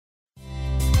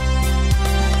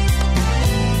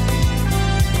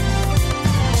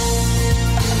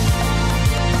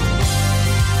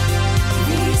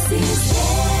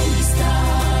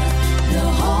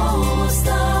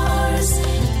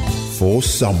For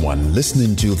someone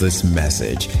listening to this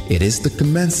message, it is the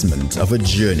commencement of a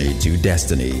journey to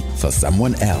destiny. For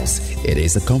someone else, it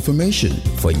is a confirmation.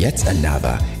 For yet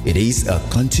another, it is a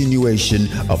continuation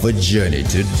of a journey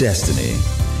to destiny.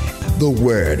 The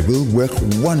word will work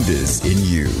wonders in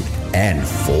you and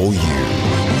for you.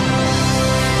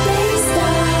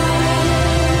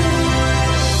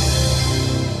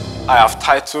 I have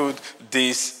titled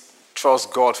this,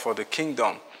 Trust God for the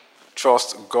Kingdom.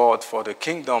 Trust God for the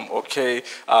Kingdom. Okay,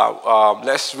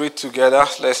 let's read together.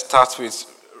 Let's start with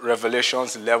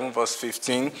Revelations 11 verse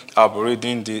 15. I'll be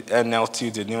reading the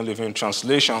NLT, the New Living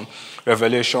Translation.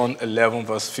 Revelation 11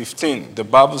 verse 15. The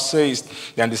Bible says,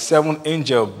 "Then the seventh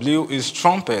angel blew his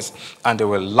trumpet, and there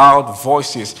were loud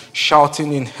voices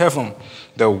shouting in heaven,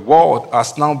 'The world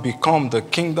has now become the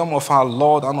kingdom of our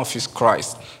Lord and of his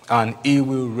Christ, and he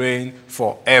will reign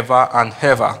forever and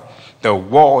ever.' The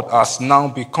world has now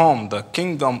become the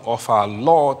kingdom of our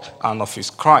Lord and of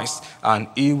his Christ, and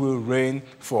he will reign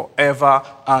forever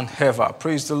and ever."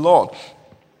 Praise the Lord.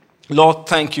 Lord,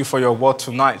 thank you for your word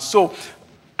tonight. So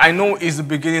I know it's the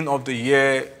beginning of the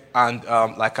year, and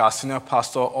like our senior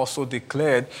pastor also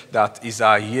declared, that is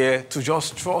our year to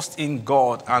just trust in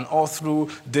God. And all through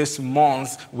this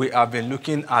month, we have been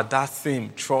looking at that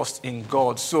theme, trust in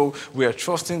God. So we are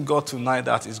trusting God tonight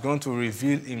that He's going to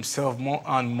reveal himself more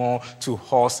and more to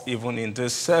us even in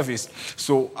this service.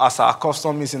 So as our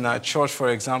custom is in our church, for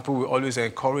example, we always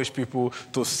encourage people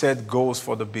to set goals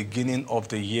for the beginning of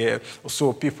the year.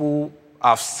 So people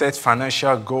have set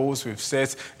financial goals, we've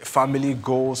set family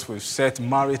goals, we've set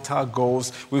marital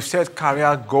goals, we've set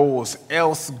career goals,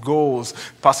 health goals,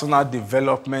 personal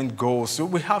development goals. So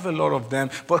we have a lot of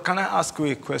them. But can I ask you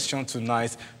a question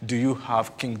tonight? Do you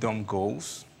have kingdom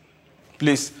goals?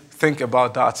 Please think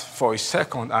about that for a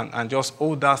second and just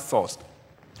hold that thought.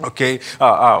 Okay,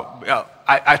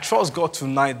 I trust God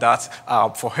tonight that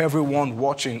for everyone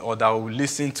watching or that will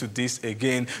listen to this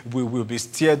again, we will be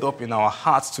stirred up in our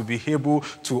hearts to be able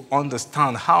to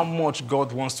understand how much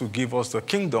God wants to give us the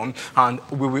kingdom, and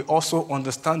we will also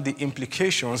understand the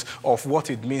implications of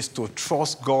what it means to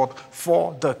trust God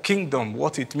for the kingdom,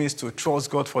 what it means to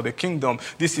trust God for the kingdom.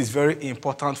 This is very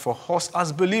important for us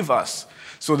as believers.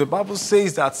 So the Bible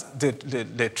says that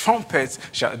the trumpet,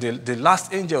 the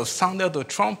last angel sounded the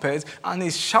trumpet, and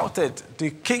he shouted, "The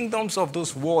kingdoms of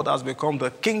this world has become the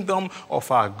kingdom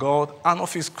of our God and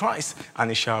of his Christ,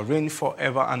 and he shall reign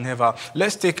forever and ever."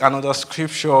 Let's take another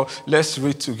scripture. Let's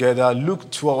read together Luke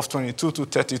 12, 22 to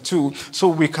 32, so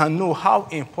we can know how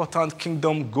important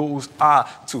kingdom goals are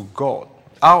to God.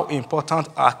 How important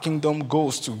are kingdom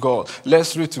goals to God.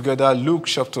 Let's read together Luke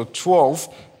chapter 12.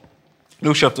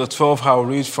 Luke chapter 12, I'll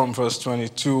read from verse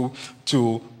 22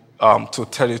 to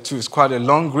 32. It's quite a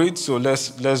long read, so let's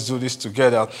do this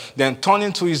together. Then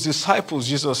turning to his disciples,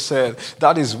 Jesus said,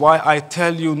 "That is why I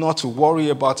tell you not to worry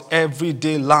about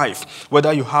everyday life,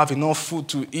 whether you have enough food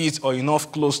to eat or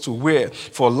enough clothes to wear.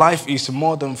 For life is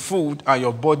more than food, and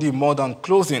your body more than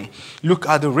clothing. Look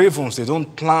at the ravens. They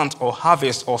don't plant or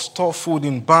harvest or store food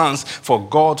in barns, for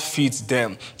God feeds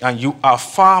them. And you are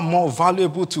far more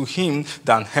valuable to him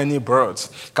than any birds.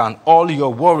 Can all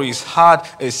your worries add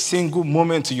a single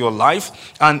moment to your life?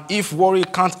 And if worry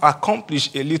can't accomplish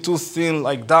a little thing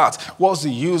like that, what's the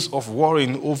use of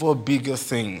worrying over bigger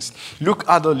things? Look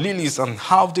at the lilies and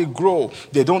how they grow.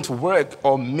 They don't work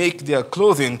or make their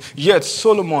clothing, yet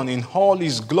Solomon in all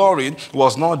his glory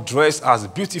was not dressed as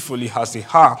beautifully as they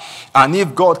are. And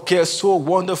if God cares so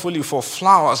wonderfully for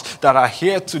flowers that are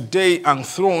here today and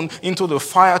thrown into the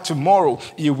fire tomorrow,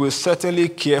 he will certainly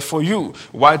care for you.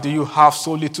 Why do you have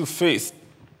so little faith?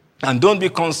 And don't be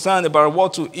concerned about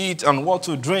what to eat and what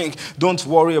to drink. Don't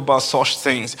worry about such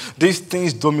things. These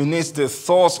things dominate the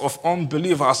thoughts of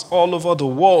unbelievers all over the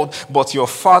world, but your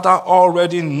Father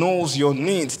already knows your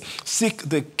needs. Seek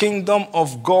the kingdom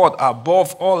of God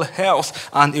above all else,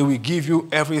 and it will give you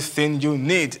everything you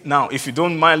need. Now, if you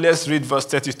don't mind, let's read verse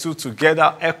 32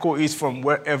 together. Echo it from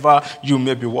wherever you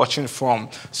may be watching from.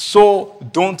 "So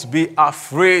don't be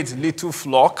afraid, little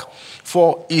flock,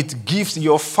 for it gives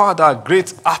your Father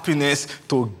great happiness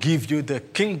to give you the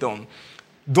kingdom."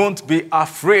 Don't be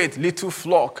afraid, little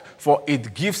flock, for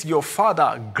it gives your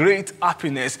Father great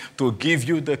happiness to give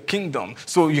you the kingdom.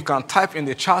 So you can type in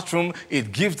the chat room,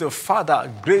 it gives the Father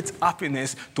great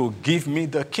happiness to give me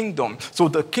the kingdom. So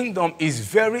the kingdom is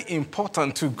very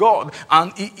important to God,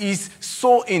 and He is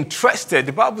so interested.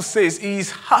 The Bible says He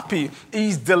is happy, He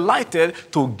is delighted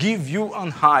to give you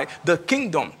and I the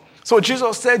kingdom. So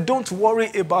Jesus said, don't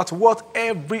worry about what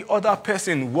every other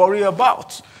person worry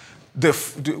about.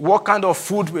 what kind of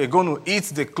food we're going to eat,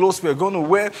 the clothes we're going to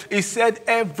wear. He said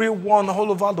everyone all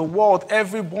over the world,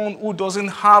 everyone who doesn't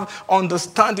have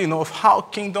understanding of how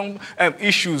kingdom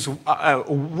issues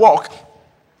work,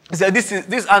 he said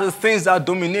these are the things that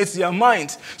dominate their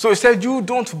mind. So he said you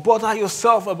don't bother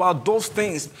yourself about those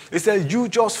things. He said you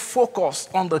just focus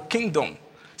on the kingdom. He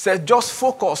said just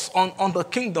focus on the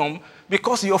kingdom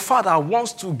because your Father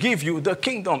wants to give you the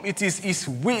kingdom. It is his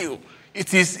will.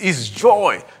 It is his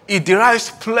joy. He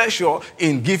derives pleasure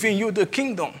in giving you the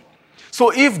kingdom.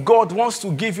 So if God wants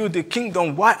to give you the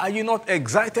kingdom, why are you not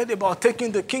excited about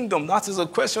taking the kingdom? That is a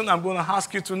question I'm going to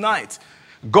ask you tonight.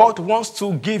 God wants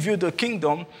to give you the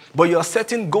kingdom, but you're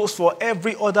setting goals for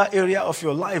every other area of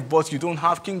your life, but you don't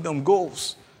have kingdom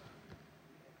goals.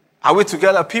 Are we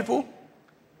together, people?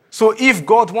 So if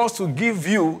God wants to give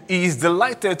you, he is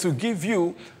delighted to give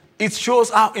you, it shows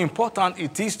how important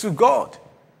it is to God.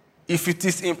 If it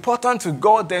is important to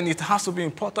God, then it has to be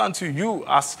important to you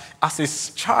as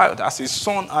his child, as his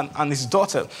son and his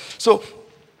daughter. So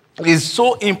it's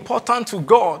so important to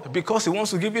God because he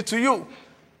wants to give it to you.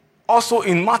 Also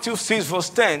in Matthew 6 verse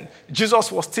 10,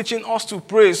 Jesus was teaching us to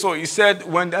pray. So he said,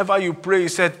 whenever you pray, he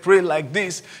said, pray like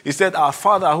this. He said, our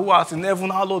Father who art in heaven,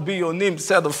 hallowed be your name. He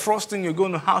said, the first thing you're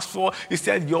going to ask for, he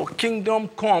said, your kingdom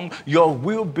come, your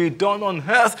will be done on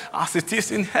earth as it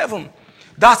is in heaven.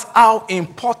 That's how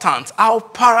important, how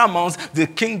paramount the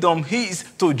kingdom is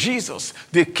to Jesus.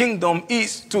 The kingdom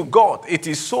is to God. It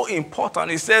is so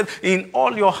important. He said, in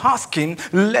all your asking,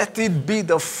 let it be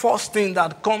the first thing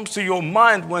that comes to your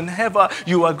mind whenever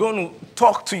you are going to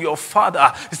talk to your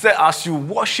Father. He said, as you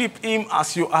worship him,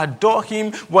 as you adore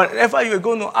him, whenever you're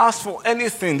going to ask for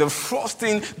anything, the first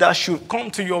thing that should come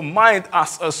to your mind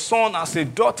as a son, as a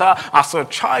daughter, as a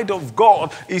child of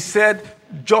God, he said,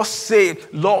 just say,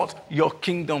 Lord, your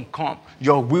kingdom come.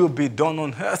 Your will be done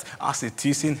on earth as it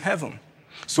is in heaven.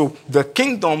 So the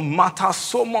kingdom matters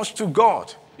so much to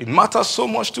God. It matters so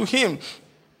much to him.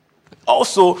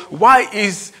 Also, why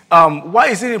is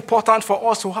it important for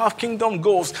us to have kingdom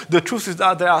goals? The truth is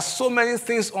that there are so many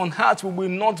things on earth we will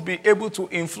not be able to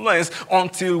influence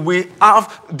until we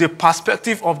have the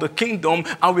perspective of the kingdom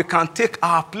and we can take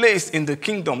our place in the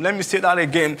kingdom. Let me say that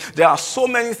again. There are so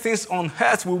many things on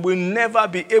earth we will never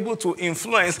be able to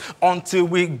influence until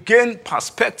we gain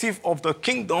perspective of the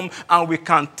kingdom and we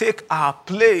can take our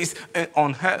place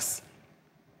on earth.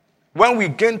 When we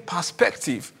gain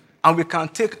perspective, and we can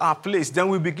take our place, then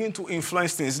we begin to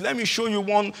influence things. Let me show you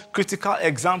one critical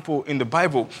example in the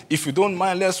Bible. If you don't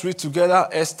mind, let's read together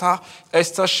Esther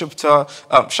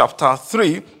chapter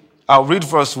 3. I'll read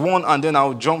verse 1 and then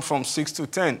I'll jump from 6 to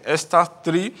 10. Esther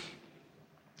 3.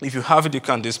 If you have it, you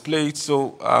can display it,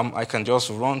 so I can just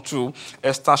run through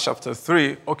Esther chapter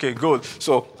 3. Okay, good.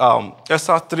 So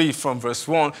Esther 3 from verse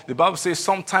 1, the Bible says,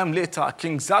 sometime later,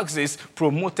 King Xerxes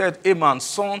promoted Haman,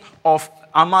 son of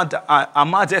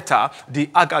Hammedatha the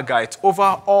Agagite, over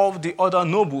all the other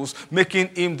nobles, making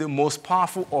him the most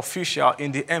powerful official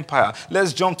in the empire.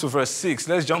 Let's jump to verse 6.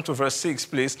 Let's jump to verse 6,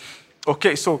 please.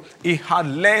 Okay, so he had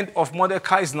learned of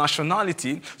Mordecai's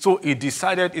nationality, so he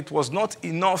decided it was not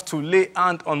enough to lay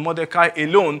hand on Mordecai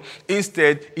alone.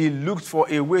 Instead, he looked for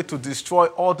a way to destroy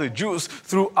all the Jews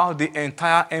throughout the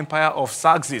entire empire of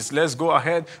Xerxes. Let's go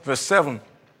ahead, verse 7.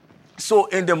 So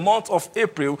in the month of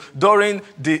April, during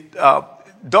the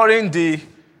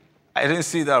I didn't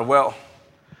see that well.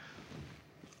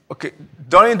 Okay,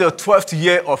 during the 12th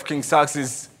year of King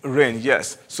Xerxes' reign,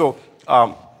 yes. So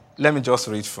let me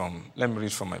read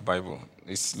from my Bible.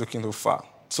 It's looking too far.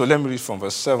 So let me read from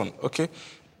verse 7, okay?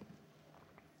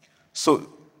 So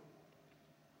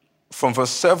from verse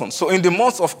 7. So in the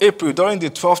month of April, during the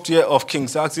 12th year of King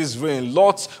Xerxes' reign,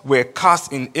 lots were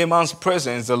cast in Haman's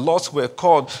presence. The lots were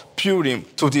called Purim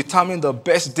to determine the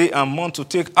best day and month to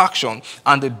take action.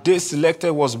 And the day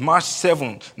selected was March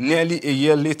 7, nearly a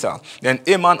year later. Then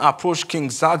Haman approached King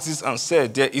Xerxes and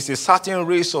said, there is a certain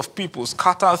race of people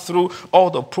scattered through all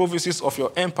the provinces of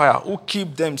your empire who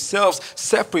keep themselves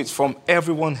separate from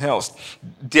everyone else.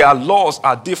 Their laws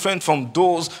are different from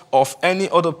those of any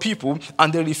other people,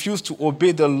 and they refuse to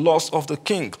obey the laws of the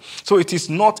king. So it is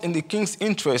not in the king's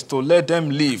interest to let them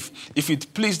live. If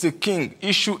it please the king,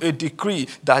 issue a decree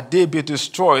that they be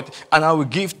destroyed, and I will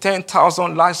give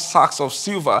 10,000 large sacks of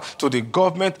silver to the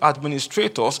government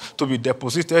administrators to be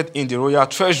deposited in the royal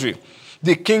treasury.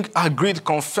 The king agreed,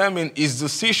 confirming his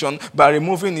decision by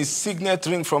removing his signet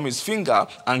ring from his finger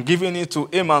and giving it to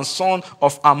Haman, son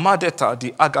of Hammedatha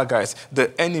the Agagite,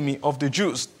 the enemy of the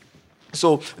Jews.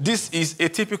 So this is a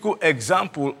typical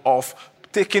example of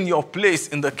taking your place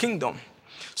in the kingdom.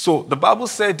 So the Bible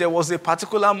said there was a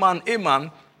particular man,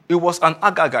 Haman. it was an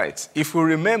Agagite. If we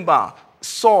remember,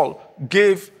 Saul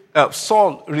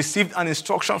received an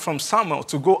instruction from Samuel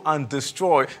to go and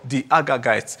destroy the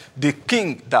Agagites. The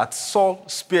king that Saul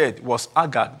spared was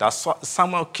Agag, that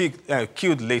Samuel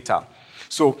killed later.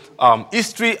 So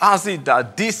history has it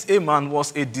that this Haman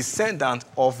was a descendant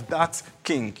of that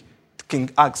king, King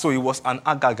Ag. So he was an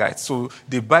Agagite. So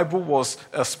the Bible was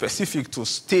specific to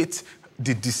state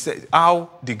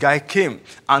how the guy came.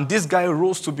 And this guy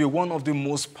rose to be one of the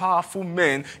most powerful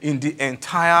men in the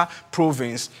entire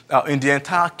province, in the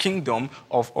entire kingdom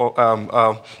of,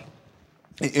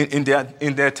 in the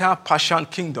entire Persian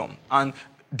kingdom. And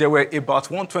there were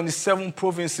about 127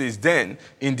 provinces then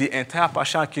in the entire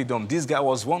Persian kingdom. This guy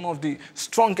was one of the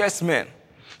strongest men.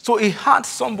 So he had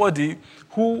somebody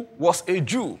who was a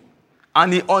Jew.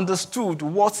 And he understood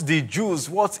what the Jews,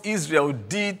 what Israel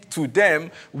did to them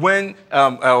when,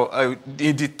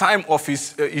 in the time of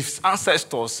his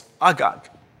ancestors, Agag.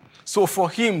 So for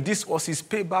him, this was his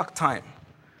payback time.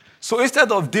 So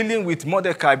instead of dealing with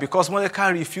Mordecai, because Mordecai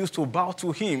refused to bow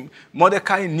to him,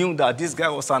 Mordecai knew that this guy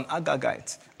was an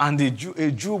Agagite. And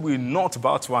a Jew will not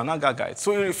bow to an Agagite.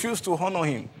 So he refused to honor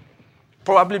him.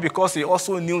 Probably because he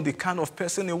also knew the kind of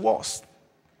person he was.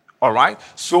 All right?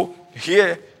 So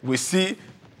here we see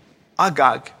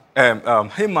Agag,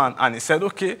 Haman, and he said,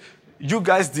 okay, you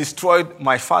guys destroyed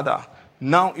my father.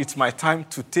 Now it's my time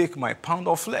to take my pound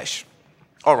of flesh.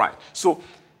 All right. So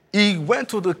he went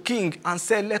to the king and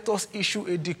said, let us issue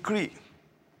a decree.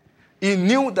 He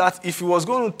knew that if he was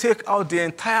going to take out the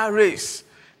entire race,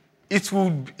 it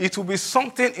would be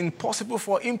something impossible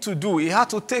for him to do. He had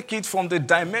to take it from the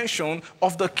dimension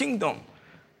of the kingdom.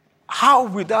 How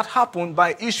will that happen?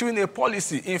 By issuing a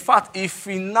policy. In fact, he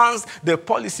financed the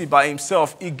policy by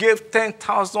himself. He gave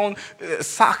 10,000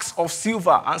 sacks of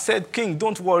silver and said, King,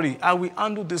 don't worry, I will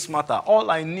handle this matter. All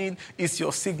I need is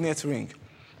your signet ring.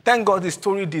 Thank God the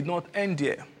story did not end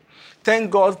here.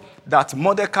 Thank God that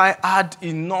Mordecai had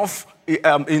enough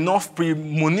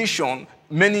premonition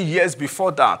many years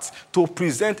before that to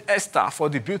present Esther for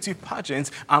the beauty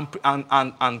pageant,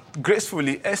 and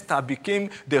gracefully Esther became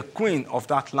the queen of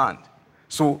that land.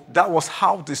 So that was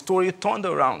how the story turned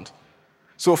around.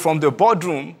 So from the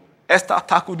boardroom, Esther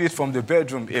tackled it from the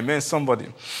bedroom. Amen, somebody.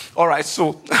 All right,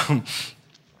 so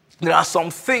there are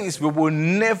some things we will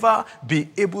never be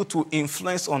able to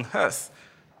influence on earth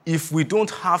if we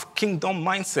don't have kingdom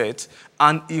mindset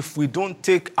and if we don't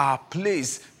take our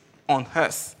place on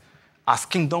earth. As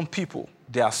kingdom people,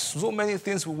 there are so many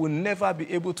things we will never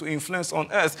be able to influence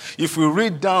on earth. If we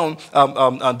read down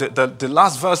the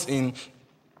last verse in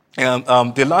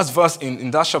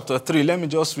that chapter 3, let me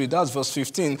just read, that's verse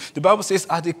 15. The Bible says,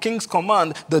 at the king's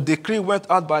command, the decree went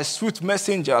out by swift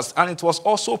messengers, and it was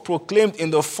also proclaimed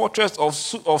in the fortress of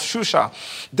Shusha.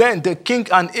 Then the king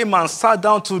and Haman sat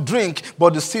down to drink,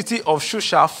 but the city of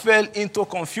Shusha fell into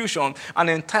confusion. An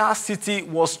entire city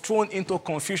was thrown into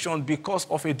confusion because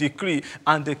of a decree,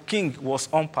 and the king was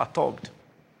unperturbed.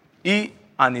 He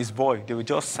and his boy, they were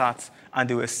just sat and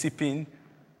they were sipping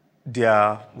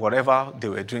their whatever they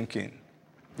were drinking,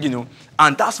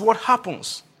 and that's what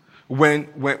happens when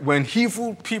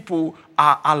evil people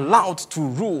are allowed to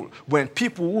rule, when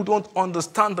people who don't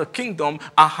understand the kingdom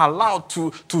are allowed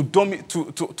to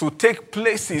take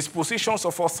places, positions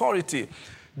of authority.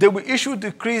 They will issue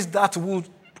decrees that will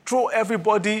throw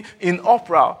everybody in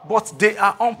uproar, but they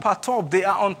are unperturbed, they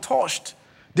are untouched.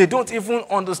 They don't even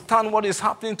understand what is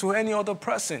happening to any other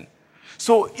person.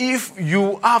 So if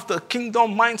you have the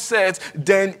kingdom mindset,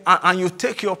 then and you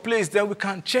take your place, then we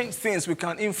can change things, we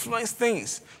can influence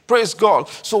things. Praise God.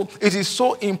 So it is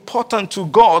so important to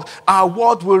God. Our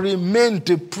world will remain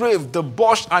depraved,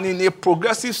 debauched, and in a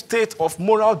progressive state of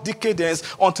moral decadence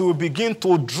until we begin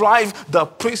to drive the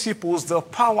principles, the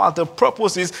power, the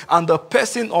purposes, and the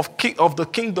person of the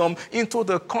kingdom into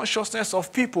the consciousness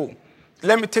of people.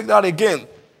 Let me take that again.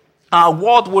 Our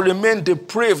world will remain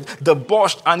depraved,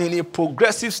 debauched, and in a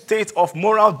progressive state of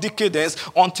moral decadence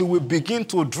until we begin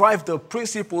to drive the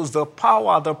principles, the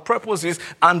power, the purposes,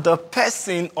 and the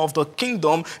person of the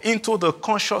kingdom into the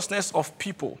consciousness of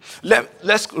people.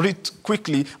 Let's read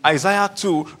quickly Isaiah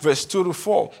 2, verse 2 to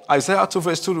 4. Isaiah 2,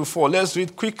 verse 2 to 4. Let's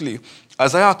read quickly.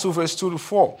 Isaiah 2, verse 2 to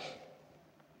 4.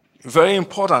 Very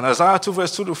important. Isaiah 2,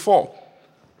 verse 2 to 4.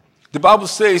 The Bible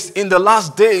says, in the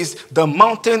last days, the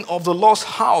mountain of the Lord's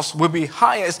house will be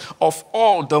highest of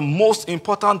all, the most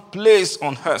important place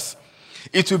on earth.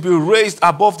 It will be raised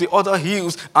above the other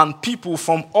hills, and people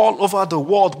from all over the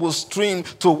world will stream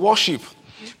to worship.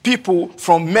 People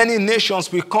from many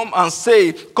nations will come and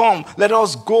say, come, let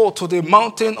us go to the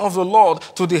mountain of the Lord,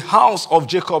 to the house of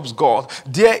Jacob's God.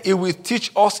 There he will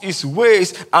teach us his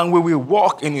ways, and we will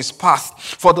walk in his path.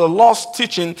 For the Lord's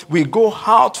teaching will go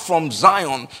out from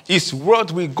Zion. His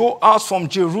word will go out from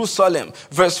Jerusalem.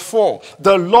 Verse 4,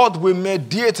 the Lord will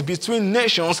mediate between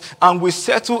nations and will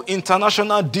settle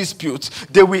international disputes.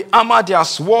 They will hammer their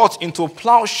swords into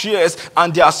plowshares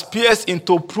and their spears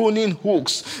into pruning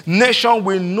hooks. Nation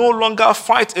will no longer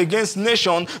fight against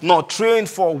nation, nor train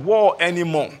for war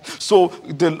anymore. So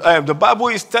the Bible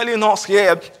is telling us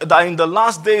here that in the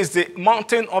last days, the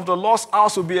mountain of the Lord's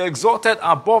house will be exalted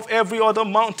above every other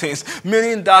mountains,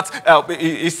 meaning that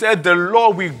he said the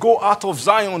Lord will go out of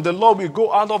Zion, the Lord will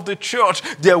go out of the church.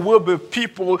 There will be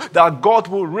people that God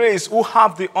will raise who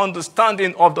have the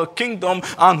understanding of the kingdom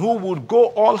and who would go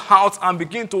all out and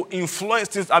begin to influence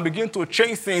things and begin to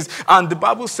change things. And the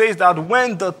Bible says that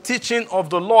when the teaching of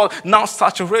the Lord now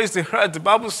saturates the earth, the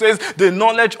Bible says the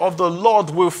knowledge of the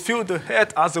Lord will fill the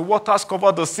earth as the waters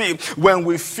cover the sea. When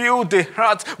we fill the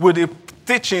earth with the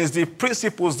teachings, the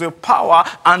principles, the power,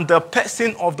 and the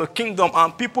person of the kingdom,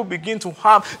 and people begin to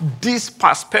have this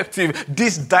perspective,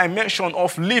 this dimension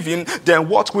of living, then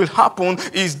what will happen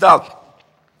is that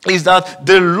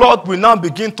the Lord will now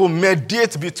begin to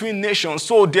mediate between nations.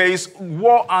 So there is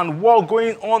war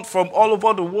going on from all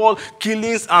over the world,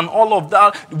 killings and all of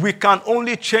that. We can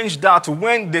only change that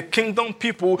when the kingdom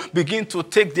people begin to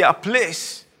take their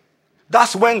place.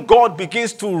 That's when God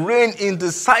begins to reign in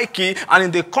the psyche and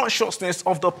in the consciousness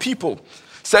of the people.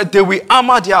 Said they will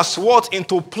hammer their swords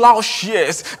into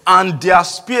plowshares and their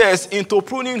spears into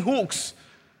pruning hooks.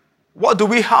 What do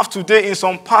we have today in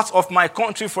some parts of my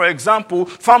country? For example,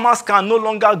 farmers can no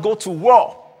longer go to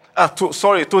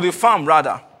to the farm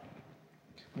rather.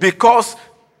 Because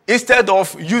instead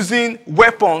of using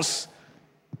weapons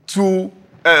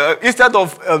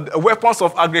weapons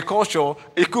of agriculture,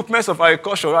 equipments of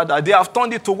agriculture rather, they have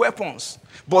turned it to weapons.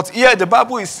 But here the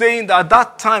Bible is saying that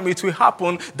that time it will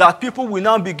happen that people will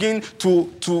now begin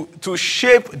to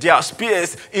shape their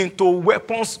spears into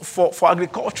weapons for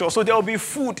agriculture. So there will be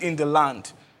food in the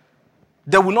land.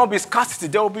 There will not be scarcity.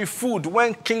 There will be food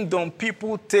when kingdom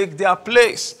people take their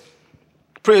place.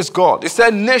 Praise God. It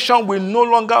said nation will no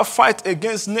longer fight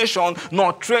against nation,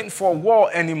 nor train for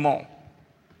war anymore.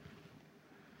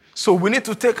 So we need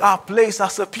to take our place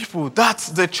as a people. That's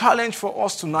the challenge for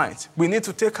us tonight. We need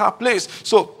to take our place.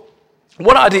 So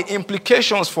what are the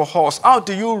implications for us? How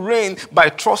do you reign? By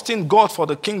trusting God for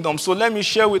the kingdom. So let me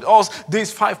share with us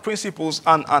these 5 principles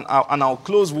and I'll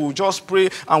close. We'll just pray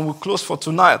and we'll close for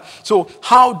tonight. So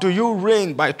how do you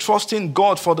reign? By trusting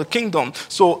God for the kingdom.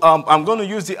 So I'm going to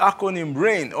use the acronym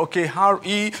REIGN. Okay,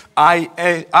 REIGN.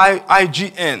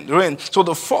 Reign. So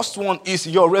the first one is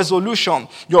your resolution.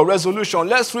 Your resolution.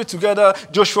 Let's read together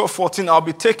Joshua 14. I'll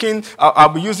be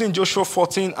using Joshua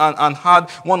 14 and add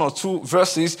 1 or 2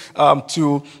 verses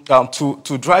to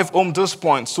drive home this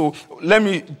point. So let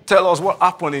me tell us what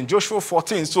happened in Joshua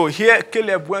 14. So here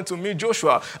Caleb went to meet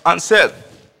Joshua and said,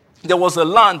 there was a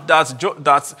land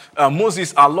that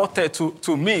Moses allotted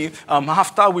to me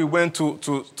after we went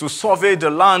to survey the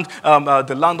land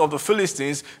of the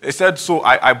Philistines. He said, so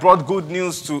I brought good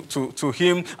news to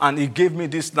him and he gave me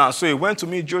this land. So he went to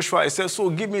meet Joshua. He said, so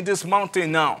give me this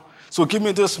mountain now. So give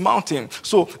me this mountain.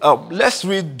 So let's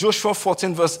read Joshua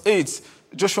 14 verse 8.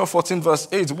 Joshua 14 verse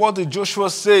 8. What did Joshua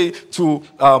say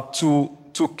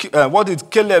what did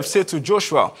Caleb say to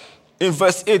Joshua? In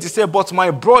verse 8, he said, but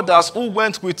my brothers who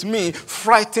went with me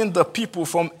frightened the people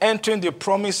from entering the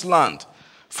promised land.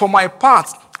 For my part,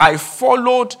 I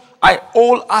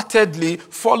wholeheartedly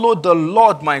followed the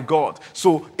Lord my God.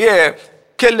 So here,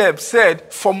 Caleb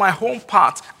said, for my own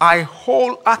part, I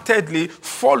wholeheartedly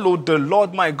followed the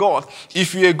Lord my God.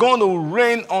 If you are going to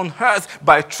reign on earth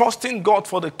by trusting God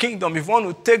for the kingdom, if you want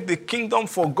to take the kingdom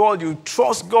for God, you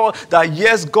trust God that,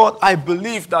 yes, God, I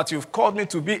believe that you've called me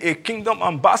to be a kingdom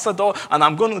ambassador and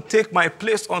I'm going to take my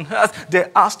place on earth, there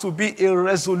has to be a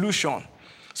resolution.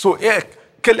 So here,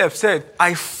 Caleb said,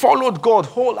 I followed God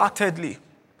wholeheartedly.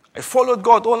 I followed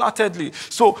God wholeheartedly.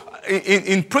 So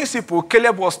in principle,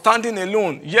 Caleb was standing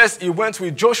alone. Yes, he went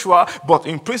with Joshua, but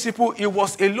in principle, he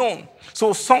was alone.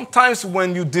 So sometimes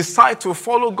when you decide to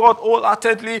follow God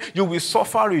wholeheartedly, you will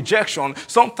suffer rejection.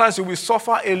 Sometimes you will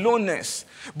suffer aloneness.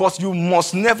 But you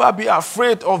must never be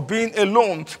afraid of being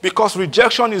alone, because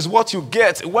rejection is what you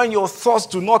get when your thoughts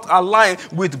do not align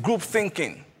with group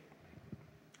thinking.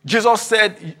 Jesus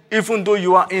said, even though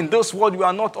you are in this world, you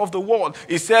are not of the world.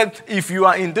 He said, if you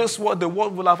are in this world, the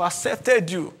world will have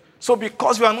accepted you. So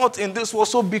because you are not in this world,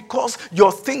 so because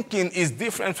your thinking is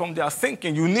different from their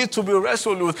thinking, you need to be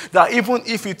resolute that even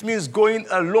if it means going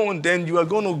alone, then you are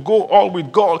going to go all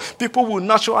with God. People will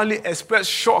naturally express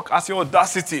shock at your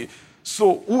audacity.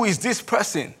 So who is this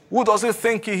person? Who does he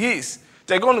think he is?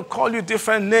 They're going to call you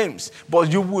different names,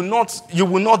 but you will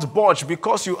not budge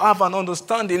because you have an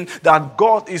understanding that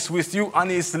God is with you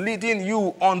and is leading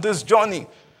you on this journey.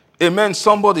 Amen,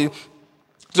 somebody.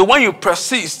 So when you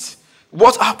persist,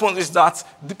 what happens is that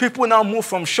the people now move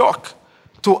from shock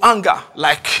to anger.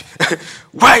 Like,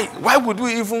 why would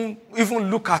we even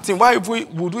look at him? Why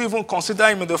would we even consider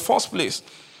him in the first place?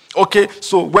 Okay,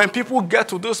 so when people get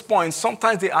to this point,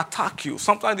 sometimes they attack you.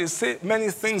 Sometimes they say many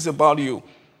things about you.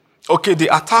 Okay,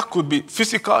 the attack could be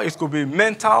physical, it could be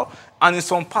mental, and in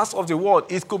some parts of the world,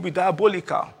 it could be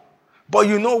diabolical. But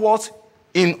you know what?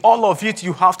 In all of it,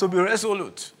 you have to be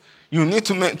resolute. You need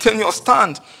to maintain your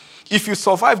stand. If you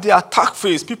survive the attack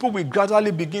phase, people will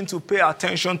gradually begin to pay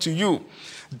attention to you.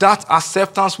 That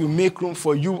acceptance will make room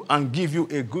for you and give you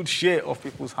a good share of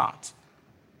people's hearts.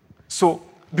 So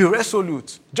be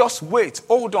resolute. Just wait.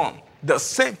 Hold on. The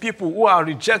same people who are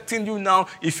rejecting you now,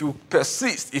 if you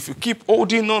persist, if you keep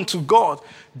holding on to God,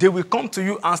 they will come to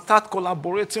you and start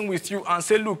collaborating with you and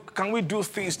say, look, can we do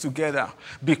things together?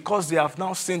 Because they have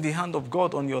now seen the hand of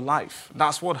God on your life.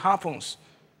 That's what happens.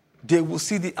 They will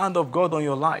see the hand of God on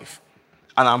your life.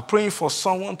 And I'm praying for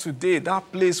someone today,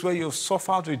 that place where you've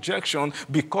suffered rejection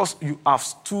because you have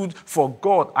stood for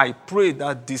God. I pray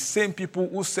that the same people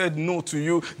who said no to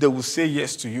you, they will say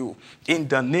yes to you. In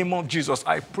the name of Jesus,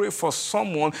 I pray for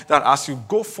someone that as you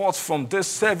go forth from this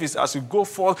service, as you go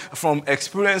forth from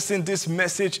experiencing this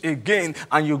message again,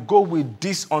 and you go with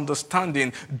this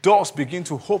understanding, doors begin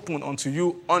to open unto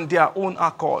you on their own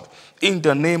accord. In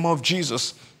the name of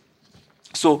Jesus.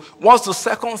 So what's the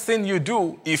second thing you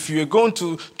do if you're going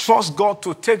to trust God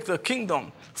to take the kingdom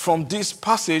from this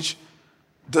passage?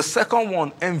 The second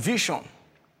one, envision.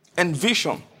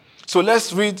 Envision. So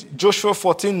let's read Joshua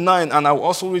 14:9, and I'll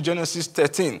also read Genesis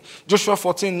 13. Joshua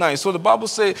 14:9. So the Bible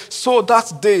says, so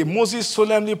that day Moses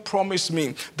solemnly promised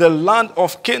me, the land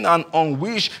of Canaan on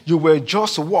which you were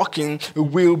just walking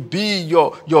will be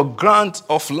your grant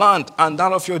of land and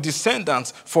that of your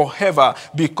descendants forever,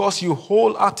 because you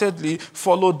wholeheartedly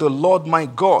followed the Lord my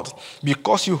God.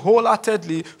 Because you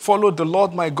wholeheartedly followed the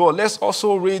Lord my God. Let's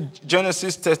also read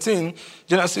Genesis 13.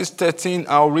 Genesis 13,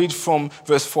 I'll read from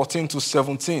verse 14 to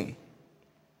 17.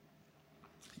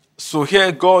 So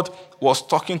here God was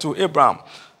talking to Abraham.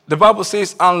 The Bible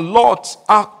says, and Lot,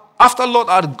 after Lot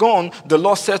had gone, the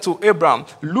Lord said to Abraham,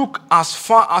 look as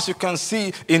far as you can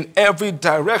see in every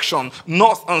direction,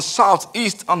 north and south,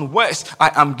 east and west. I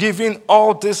am giving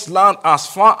all this land as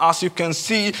far as you can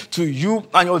see to you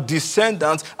and your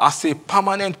descendants as a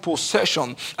permanent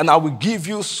possession. And I will give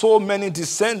you so many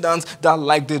descendants that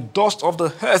like the dust of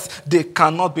the earth, they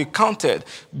cannot be counted.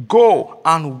 Go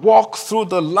and walk through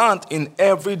the land in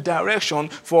every direction,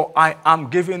 for I am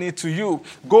giving it to you.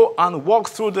 Go and walk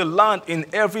through the land in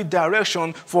every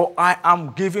direction, for I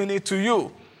am giving it to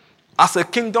you. As a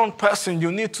kingdom person,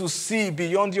 you need to see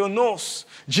beyond your nose.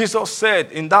 Jesus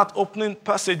said in that opening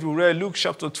passage we read, Luke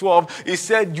chapter 12, he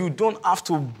said you don't have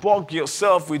to bug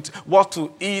yourself with what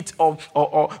to eat or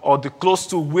the clothes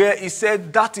to wear. He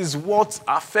said that is what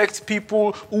affects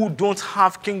people who don't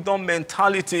have kingdom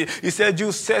mentality. He said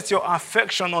you set your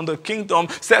affection on the kingdom,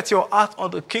 set your heart on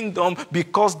the kingdom,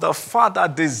 because the Father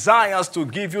desires to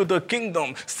give you the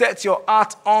kingdom. Set your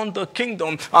heart on the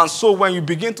kingdom. And so when you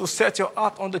begin to set your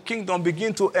heart on the kingdom,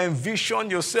 begin to envision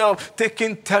yourself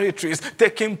taking territories,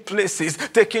 taking places,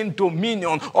 taking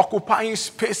dominion, occupying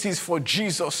spaces for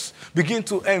Jesus. Begin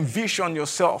to envision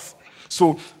yourself.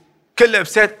 So Caleb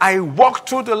said, I walked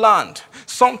through the land.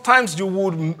 Sometimes you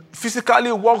would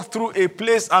physically walk through a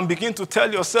place and begin to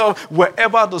tell yourself,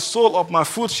 wherever the sole of my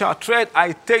foot shall tread,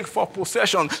 I take for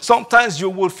possession. Sometimes you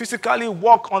will physically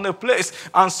walk on a place,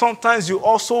 and sometimes you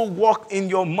also walk in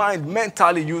your mind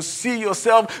mentally. You see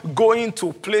yourself going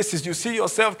to places. You see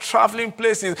yourself traveling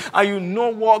places, and you know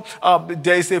what?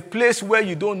 There is a place where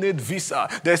you don't need visa.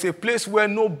 There's a place where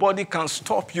nobody can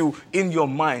stop you in your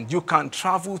mind. You can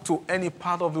travel to any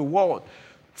part of the world.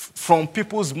 From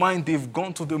people's mind, they've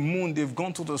gone to the moon, they've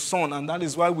gone to the sun, and that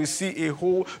is why we see a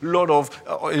whole lot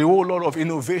of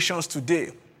innovations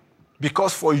today.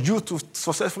 Because for you to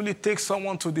successfully take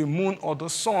someone to the moon or the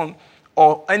sun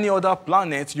or any other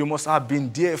planet, you must have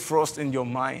been there first in your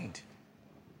mind.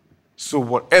 So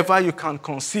whatever you can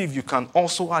conceive, you can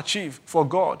also achieve for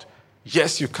God.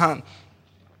 Yes, you can.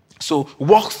 So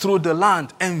walk through the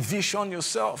land, envision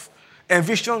yourself.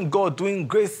 Envision God doing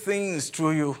great things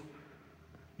through you.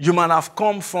 You might have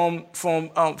come from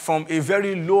a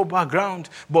very low background,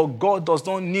 but God does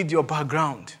not need your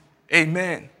background.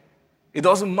 Amen. It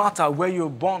doesn't matter where you're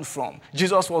born from.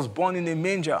 Jesus was born in a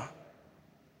manger.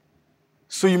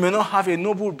 So you may not have a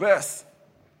noble birth.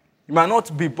 You might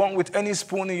not be born with any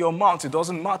spoon in your mouth. It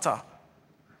doesn't matter.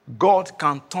 God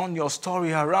can turn your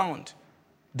story around.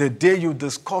 The day you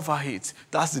discover it,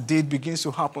 that's the day it begins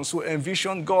to happen. So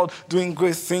envision God doing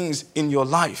great things in your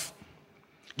life.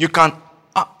 You can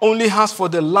only ask for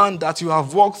the land that you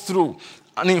have walked through.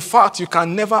 And in fact, you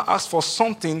can never ask for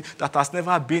something that has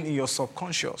never been in your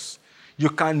subconscious. You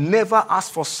can never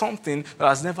ask for something that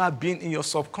has never been in your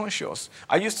subconscious.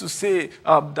 I used to say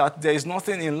that there is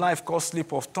nothing in life called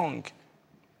slip of tongue,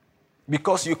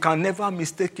 because you can never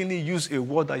mistakenly use a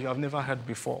word that you have never heard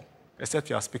before, except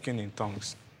you are speaking in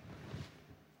tongues.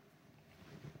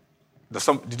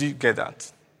 Did you get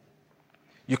that?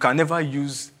 You can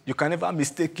never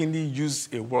mistakenly use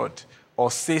a word or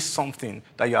say something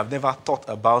that you have never thought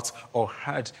about or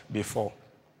heard before.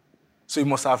 So you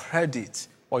must have heard it,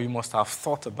 or you must have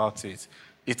thought about it.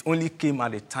 It only came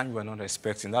at a time you were not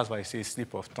expecting. That's why I say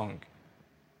slip of tongue.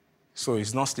 So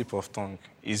it's not slip of tongue.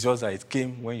 It's just that it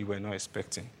came when you were not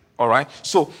expecting. All right?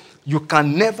 So you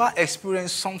can never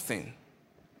experience something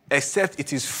except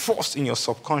it is forced in your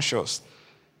subconscious.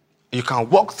 You can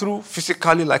walk through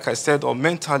physically, like I said, or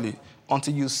mentally.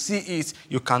 Until you see it,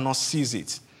 you cannot seize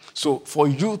it. So for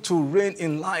you to reign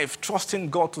in life, trusting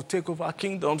God to take over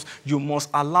kingdoms, you must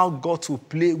allow God to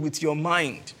play with your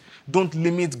mind. Don't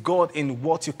limit God in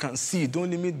what you can see.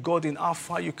 Don't limit God in how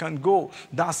far you can go.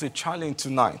 That's the challenge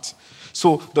tonight.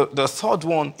 So the third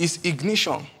one is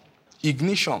ignition.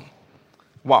 Ignition.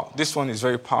 Wow, this one is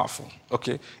very powerful.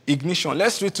 Okay, ignition.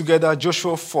 Let's read together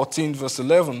Joshua 14, verse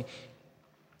 11.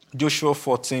 Joshua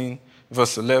 14,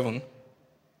 verse 11.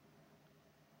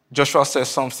 Joshua says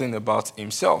something about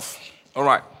himself. All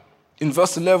right. In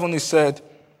verse 11, he said,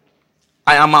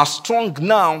 I am as strong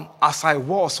now as I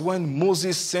was when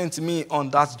Moses sent me on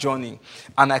that journey,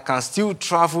 and I can still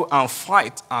travel and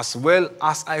fight as well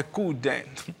as I could then.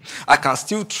 I can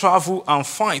still travel and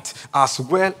fight as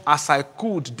well as I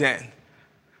could then.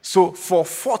 So for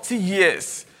 40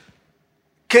 years,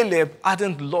 Caleb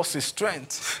hadn't lost his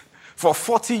strength. For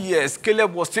 40 years,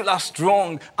 Caleb was still as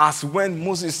strong as when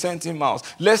Moses sent him out.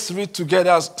 Let's read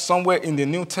together somewhere in the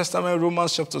New Testament,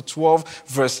 Romans chapter 12,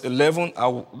 verse 11.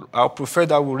 I'll prefer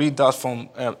that we read that from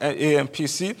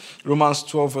AMPC. Romans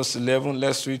 12, verse 11.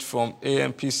 Let's read from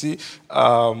AMPC.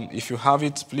 If you have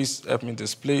it, please help me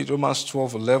display it. Romans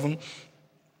 12, 11.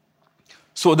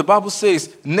 So the Bible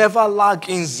says, never lag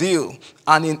in zeal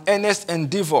and in earnest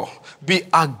endeavor. Be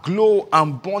aglow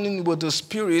and burning with the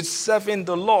Spirit, serving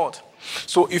the Lord.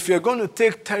 So if you're going to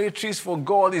take territories for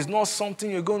God, it's not something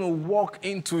you're going to walk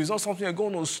into. It's not something you're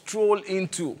going to stroll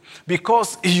into.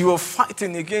 Because you are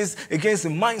fighting against the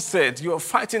mindset. You are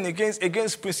fighting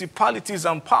against principalities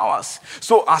and powers.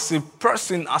 So as a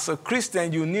person, as a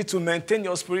Christian, you need to maintain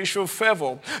your spiritual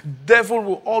fervor. Devil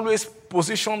will always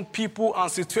position people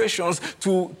and situations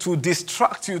to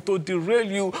distract you, to derail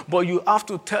you, but you have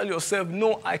to tell yourself,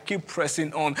 no, I keep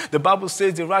pressing on. The Bible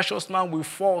says the righteous man will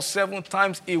fall 7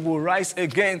 times, he will rise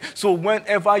again. So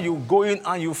whenever you go in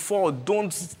and you fall,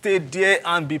 don't stay there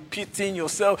and be pitying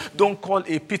yourself. Don't call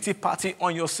a pity party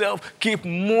on yourself. Keep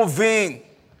moving.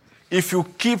 If you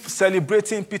keep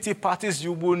celebrating pity parties,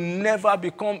 you will never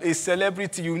become a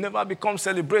celebrity. You will never become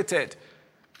celebrated.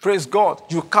 Praise God.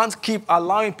 You can't keep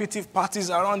allowing pity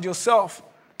parties around yourself.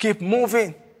 Keep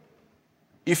moving.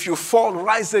 If you fall,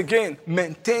 rise again.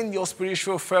 Maintain your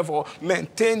spiritual fervor.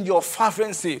 Maintain your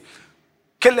fervency.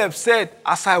 Caleb said,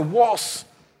 as I was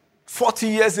 40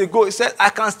 years ago, he said, I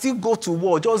can still go to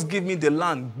war. Just give me the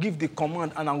land. Give the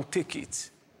command and I will take it.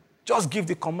 Just give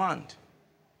the command.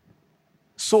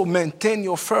 So maintain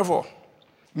your fervor.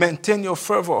 Maintain your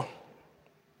fervor.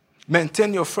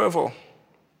 Maintain your fervor.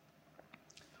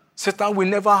 Satan will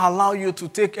never allow you to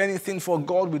take anything for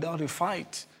God without a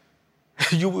fight.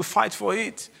 You will fight for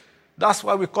it. That's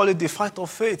why we call it the fight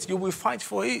of faith. You will fight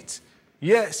for it.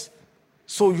 Yes.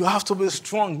 So you have to be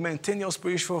strong. Maintain your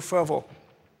spiritual fervor.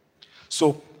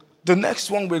 So the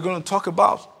next one we're going to talk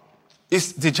about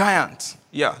is the giant.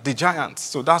 Yeah, the giant.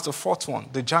 So that's the fourth one,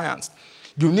 the giants.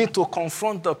 You need to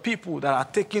confront the people that are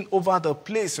taking over the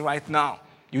place right now.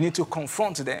 You need to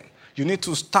confront them. You need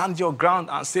to stand your ground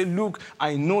and say, look,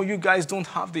 I know you guys don't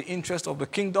have the interest of the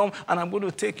kingdom, and I'm going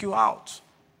to take you out.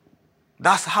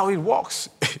 That's how it works.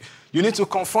 You need to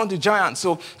confront the giant.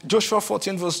 So Joshua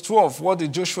 14, verse 12, what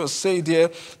did Joshua say there?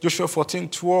 Joshua 14,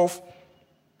 12.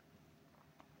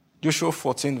 Joshua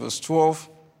 14, verse 12.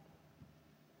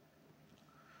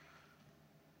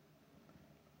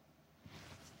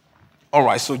 All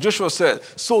right, so Joshua said,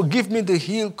 so give me the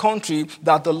hill country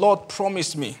that the Lord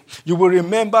promised me. You will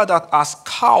remember that as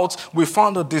scouts, we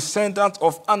found the descendants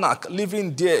of Anak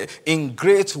living there in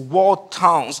great walled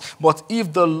towns. But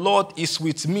if the Lord is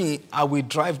with me, I will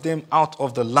drive them out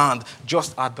of the land,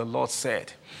 just as the Lord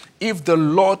said. If the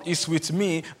Lord is with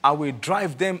me, I will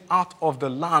drive them out of the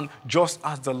land, just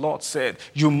as the Lord said.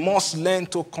 You must learn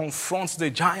to confront the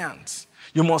giants.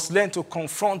 You must learn to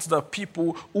confront the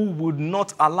people who would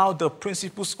not allow the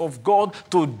principles of God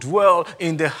to dwell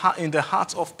in the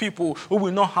hearts of people, who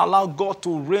will not allow God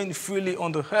to reign freely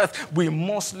on the earth. We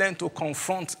must learn to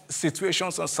confront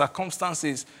situations and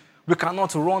circumstances. We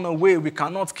cannot run away. We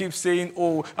cannot keep saying,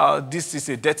 this is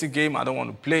a dirty game. I don't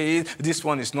want to play it. This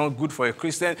one is not good for a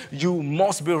Christian. You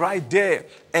must be right there.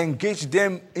 Engage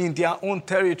them in their own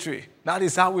territory. That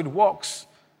is how it works.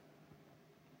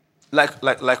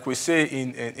 Like we say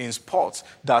in sports,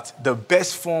 that the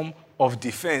best form of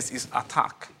defense is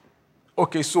attack.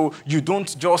 Okay, so you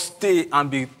don't just stay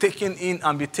and be taken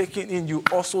in. You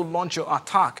also launch your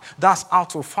attack. That's how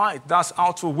to fight. That's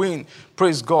how to win.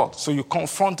 Praise God. So you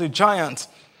confront the giants.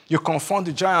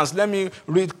 Let me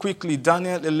read quickly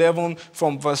Daniel 11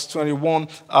 from verse 21.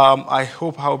 I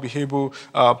hope I'll be able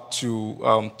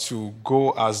to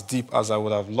go as deep as I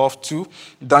would have loved to.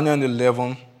 Daniel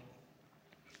 11.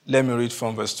 Let me read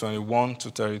from verse 21 to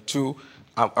 32.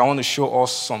 I want to show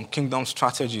us some kingdom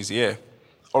strategies here.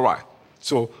 All right.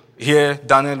 So here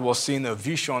Daniel was seeing a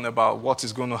vision about what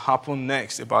is going to happen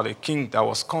next, about a king that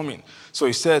was coming. So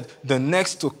he said, the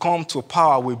next to come to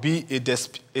power will be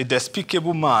a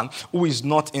despicable man who is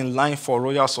not in line for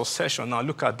royal succession. Now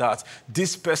look at that.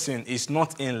 This person is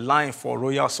not in line for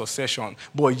royal succession,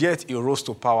 but yet he rose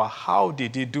to power. How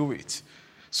did he do it?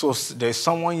 So there's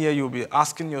someone here, you'll be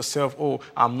asking yourself,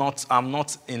 I'm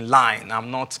not in line.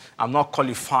 I'm not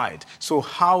qualified. So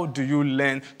how do you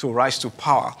learn to rise to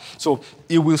power? So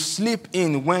he will slip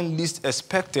in when least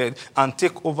expected and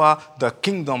take over the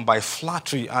kingdom by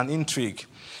flattery and intrigue.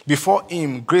 Before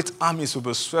him, great armies will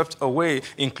be swept away,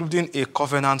 including a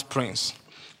covenant prince.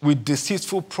 With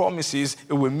deceitful promises,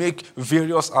 it will make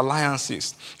various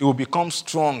alliances. It will become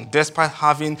strong despite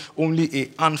having only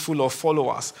a handful of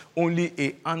followers. Only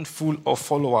a handful of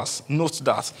followers. Note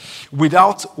that.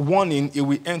 Without warning, it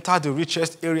will enter the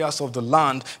richest areas of the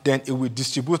land. Then it will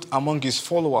distribute among his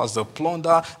followers the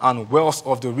plunder and wealth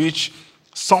of the rich,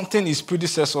 something his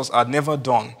predecessors had never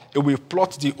done. It will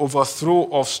plot the overthrow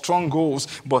of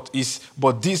strongholds, but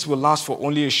this will last for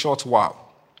only a short while.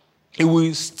 He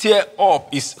will stir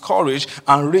up his courage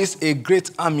and raise a great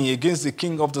army against the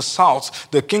king of the south.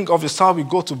 The king of the south will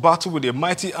go to battle with a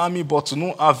mighty army, but to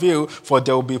no avail, for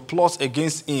there will be plots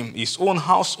against him. His own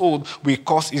household will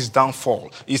cause his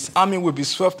downfall. His army will be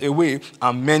swept away,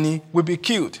 and many will be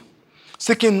killed.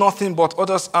 Seeking nothing but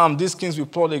others' arm, these kings will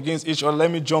plot against each other.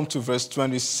 Let me jump to verse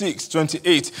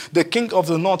 28. The king of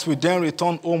the north will then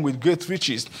return home with great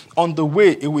riches. On the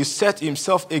way, he will set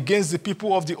himself against the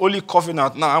people of the Holy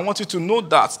Covenant. Now, I want you to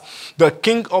note that the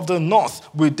king of the north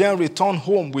will then return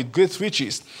home with great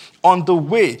riches. On the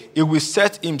way, he will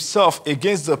set himself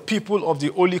against the people of the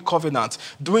Holy Covenant,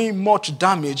 doing much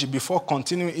damage before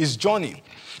continuing his journey.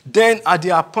 Then at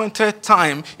the appointed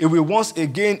time, he will once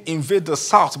again invade the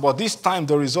south, but this time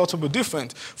the result will be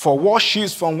different. For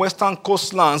warships from western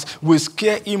coastlands will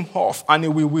scare him off, and he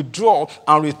will withdraw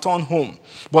and return home.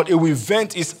 But he will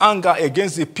vent his anger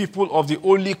against the people of the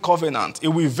Holy Covenant. He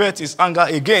will vent his anger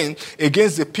again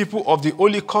against the people of the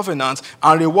Holy Covenant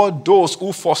and reward those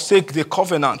who forsake the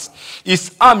covenant.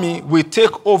 His army will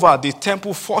take over the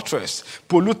temple fortress,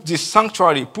 pollute the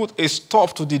sanctuary, put a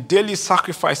stop to the daily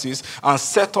sacrifices, and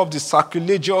set up the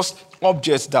sacrilegious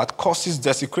objects that causes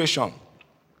desecration.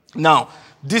 Now,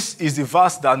 this is the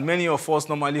verse that many of us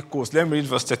normally quote. Let me read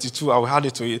verse 32. I will add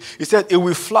it to it. It said, it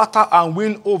will flatter and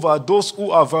win over those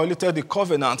who have violated the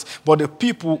covenant, but the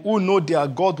people who know their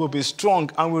God will be strong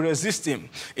and will resist him.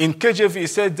 In KJV, it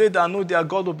said, they that know their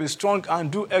God will be strong and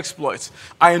do exploits.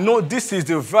 I know this is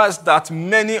the verse that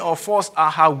many of us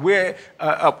are aware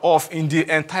of in the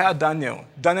entire Daniel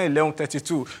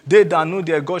 11:32. They that know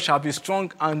their God shall be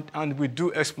strong and will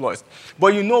do exploits.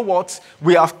 But you know what?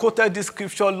 We have quoted this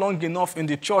scripture long enough in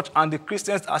the church, and the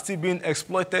Christians are still being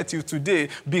exploited till today,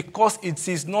 because it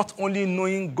is not only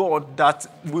knowing God that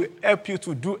will help you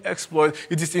to do exploits,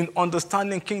 it is in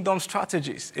understanding kingdom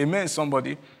strategies. Amen,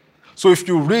 somebody? So if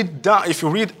you read down, if you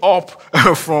read up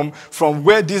from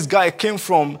where this guy came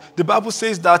from, the Bible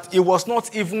says that he was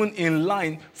not even in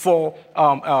line for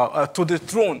to the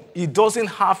throne. He doesn't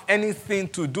have anything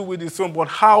to do with the throne. But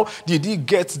how did he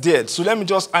get there? So let me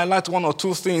just highlight one or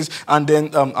two things, and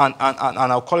then and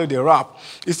I'll call it a wrap.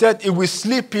 He said he will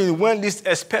sleep in when least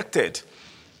expected,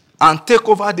 and take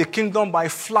over the kingdom by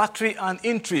flattery and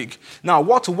intrigue. Now,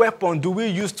 what weapon do we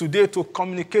use today to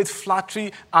communicate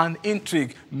flattery and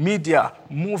intrigue? Media,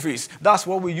 movies. That's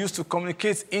what we use to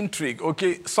communicate intrigue.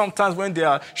 Okay, sometimes when they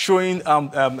are showing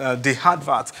the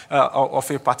advert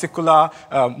of a particular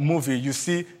movie, you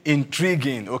see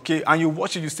intriguing. Okay, and you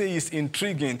watch it, you say it's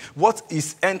intriguing. What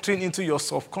is entering into your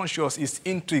subconscious is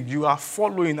intrigue. You are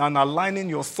following and aligning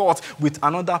your thoughts with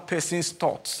another person's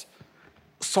thoughts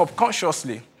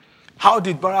subconsciously. How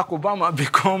did Barack Obama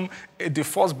become the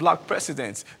first black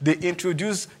president?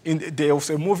 There was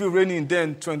a movie raining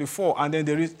then 24, and then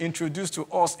they introduced to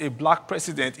us a black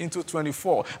president into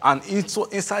 24. And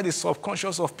inside the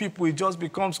subconscious of people, it just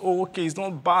becomes, oh, okay, it's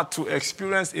not bad to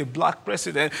experience a black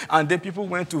president. And then people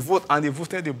went to vote, and they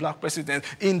voted the black president.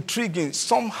 Intriguing.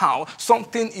 Somehow,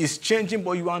 something is changing,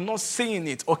 but you are not seeing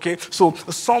it, okay? So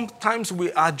sometimes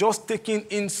we are just taking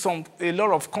in a lot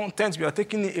of content. We are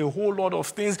taking in a whole lot of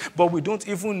things, but we don't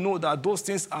even know that those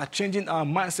things are changing our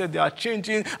mindset. They are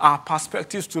changing our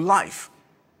perspectives to life.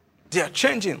 They are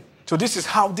changing. So this is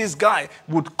how this guy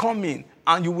would come in,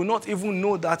 and you will not even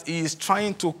know that he is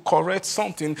trying to correct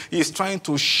something. He is trying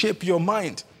to shape your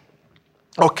mind.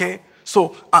 Okay?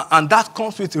 So, and that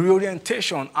comes with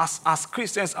reorientation. As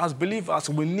Christians, as believers,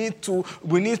 we need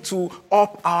to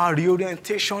up our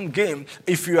reorientation game.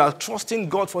 If you are trusting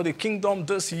God for the kingdom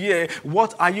this year,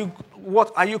 what are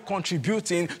you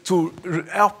contributing to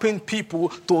helping people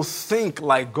to think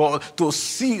like God, to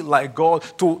see like God,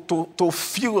 to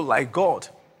feel like God?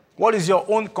 What is your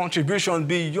own contribution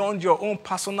beyond your own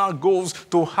personal goals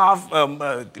to have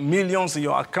millions in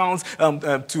your accounts,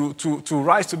 to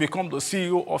rise to become the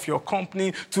CEO of your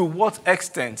company? To what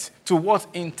extent? To what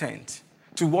intent?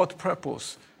 To what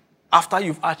purpose? After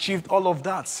you've achieved all of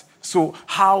that, so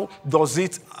how does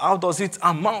it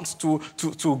amount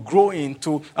to growing,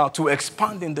 to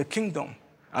expanding the kingdom?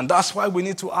 And that's why we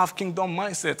need to have kingdom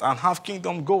mindset and have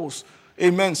kingdom goals.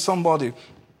 Amen, somebody.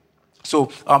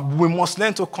 So we must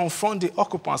learn to confront the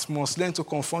occupants, we must learn to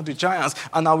confront the giants.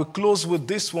 And I will close with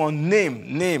this one,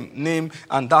 name,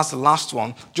 and that's the last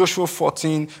one. Joshua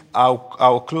 14,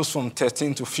 I'll close from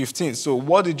 13 to 15. So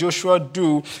what did Joshua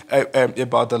do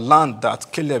about the land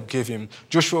that Caleb gave him?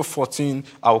 Joshua 14,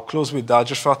 I'll close with that.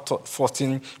 Joshua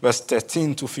 14, verse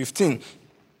 13 to 15.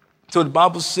 So the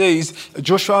Bible says,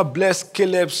 Joshua blessed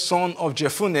Caleb, son of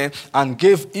Jephunneh, and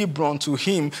gave Hebron to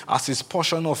him as his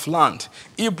portion of land.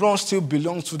 Hebron still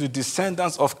belongs to the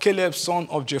descendants of Caleb, son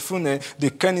of Jephunneh, the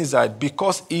Kenizzite,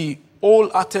 because he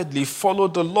wholeheartedly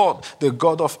followed the Lord, the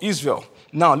God of Israel.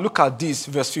 Now look at this,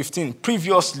 verse 15.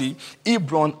 Previously,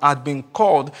 Hebron had been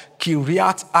called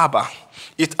Kiriath Arba.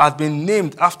 It had been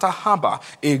named after Arba,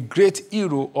 a great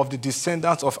hero of the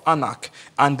descendants of Anak,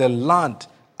 and the land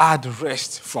had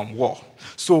rest from war.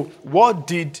 So what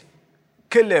did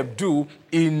Caleb do?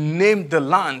 He named the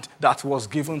land that was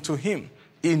given to him.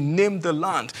 He named the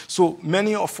land. So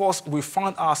many of us, we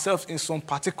found ourselves in some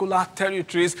particular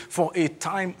territories for a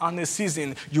time and a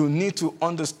season. You need to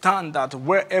understand that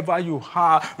wherever you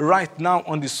are right now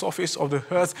on the surface of the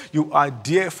earth, you are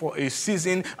there for a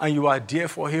season and you are there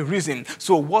for a reason.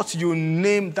 So what you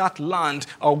name that land,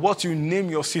 or what you name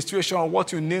your situation, or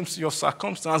what you name your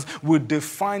circumstance will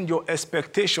define your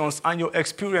expectations and your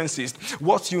experiences.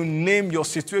 What you name your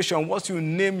situation, what you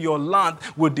name your land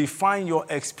will define your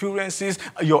experiences,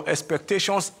 your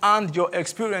expectations, and your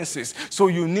experiences. So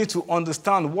you need to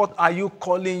understand, what are you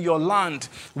calling your land?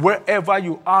 Wherever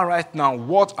you are right now,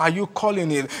 what are you calling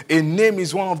it? A name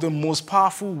is one of the most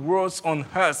powerful words on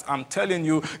earth. I'm telling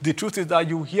you, the truth is that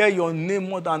you hear your name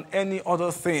more than any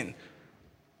other thing.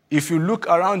 If you look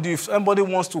around you, if somebody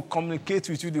wants to communicate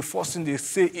with you, the first thing they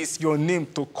say is your name,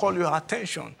 to call your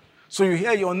attention. So you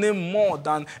hear your name more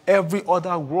than every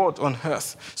other word on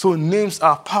earth. So names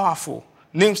are powerful.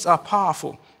 Names are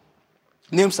powerful.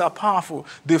 Names are powerful.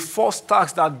 The first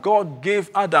task that God gave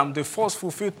Adam, the first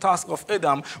fulfilled task of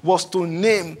Adam, was to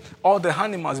name all the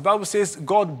animals. The Bible says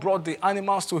God brought the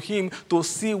animals to him to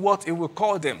see what he would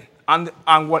call them. And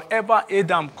whatever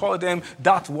Adam called them,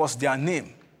 that was their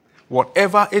name.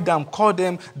 Whatever Adam called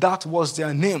them, that was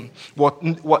their name.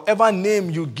 Whatever name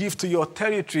you give to your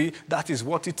territory, that is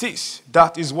what it is.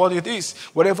 That is what it is.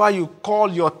 Whatever you call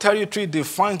your territory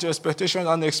defines your expectation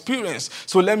and experience.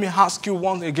 So let me ask you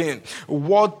once again,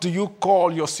 what do you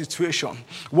call your situation?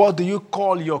 What do you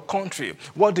call your country?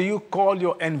 What do you call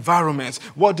your environment?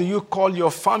 What do you call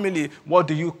your family? What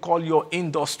do you call your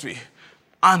industry?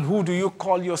 And who do you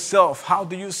call yourself? How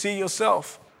do you see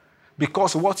yourself?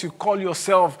 Because what you call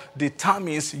yourself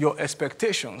determines your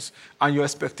expectations, and your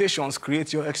expectations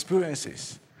create your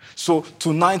experiences. So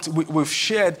tonight we've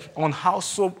shared on how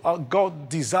God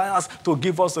desires to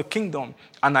give us a kingdom.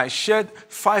 And I shared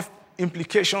 5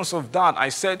 implications of that. I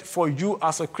said for you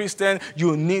as a Christian,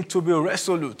 you need to be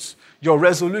resolute. Your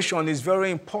resolution is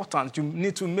very important. You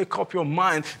need to make up your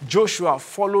mind. Joshua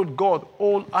followed God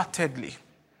wholeheartedly.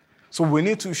 So we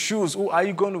need to choose, who are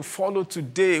you going to follow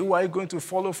today? Who are you going to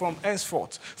follow from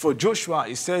henceforth? For Joshua,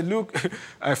 he said, look,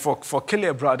 for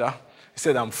Caleb, brother, he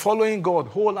said, I'm following God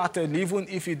wholeheartedly, even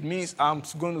if it means I'm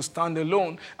going to stand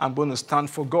alone, I'm going to stand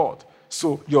for God.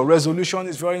 So your resolution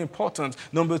is very important.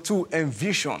 Number 2,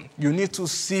 envision. You need to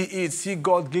see it. See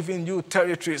God giving you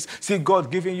territories. See God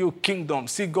giving you kingdom.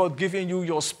 See God giving you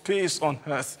your space on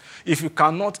earth. If you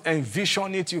cannot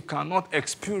envision it, you cannot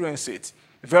experience it.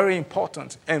 Very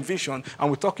important, envision.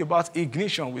 And we talk about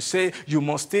ignition. We say you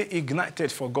must stay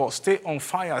ignited for God. Stay on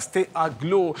fire. Stay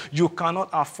aglow. You cannot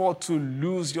afford to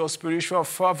lose your spiritual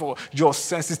fervor, your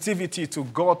sensitivity to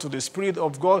God, to the Spirit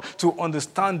of God, to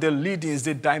understand the leadings,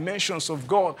 the dimensions of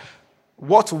God.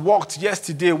 What worked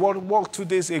yesterday, what worked 2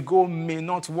 days ago may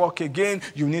not work again.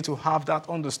 You need to have that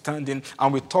understanding.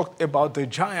 And we talked about the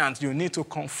giants. You need to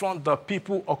confront the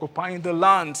people occupying the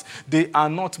lands. They are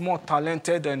not more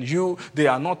talented than you. They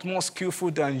are not more skillful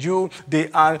than you.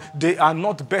 They are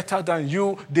not better than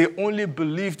you. They only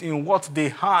believed in what they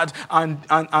had, and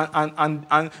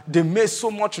they made so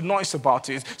much noise about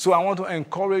it. So I want to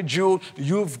encourage you.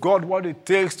 You've got what it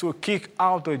takes to kick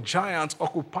out the giants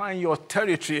occupying your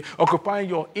territory, occupying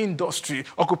your industry,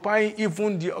 occupying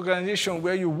even the organization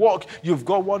where you work. You've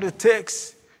got what it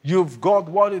takes. You've got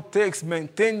what it takes.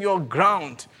 Maintain your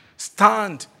ground.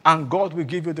 Stand, and God will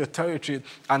give you the territory.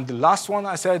 And the last one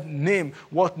I said, name.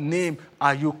 What name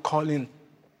are you calling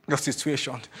your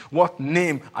situation? What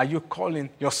name are you calling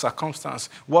your circumstance?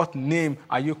 What name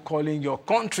are you calling your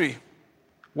country?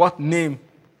 What name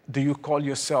do you call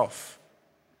yourself?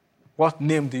 What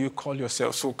name do you call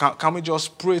yourself? So can we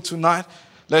just pray tonight?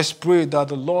 Let's pray that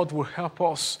the Lord will help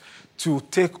us to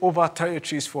take over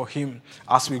territories for him.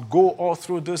 As we go all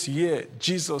through this year,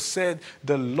 Jesus said,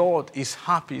 the Lord is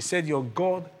happy. He said, your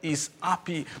God is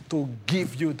happy to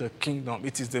give you the kingdom.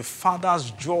 It is the Father's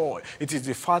joy. It is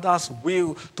the Father's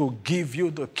will to give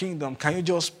you the kingdom. Can you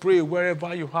just pray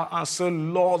wherever you are and say,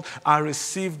 Lord, I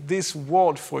receive this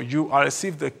word for you. I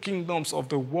receive the kingdoms of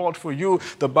the world for you.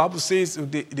 The Bible says,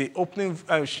 the opening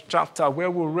chapter where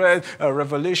we read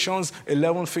Revelations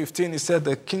 11:15, it said,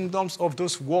 the kingdoms of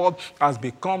this world has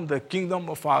become the kingdom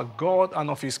of our God and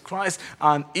of his Christ,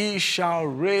 and he shall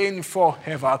reign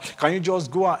forever. Can you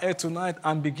just go ahead tonight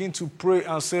and begin to pray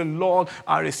and say, Lord,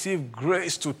 I receive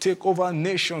grace to take over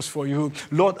nations for you.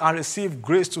 Lord, I receive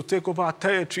grace to take over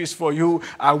territories for you.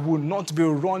 I will not be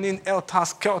running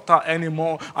helter-skelter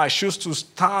anymore. I choose to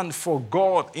stand for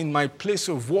God in my place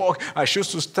of work. I choose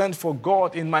to stand for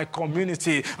God in my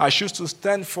community. I choose to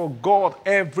stand for God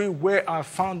everywhere I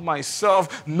found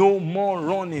myself. No more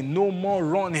running. No more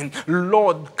running.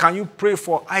 Lord, can you pray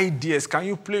for ideas? Can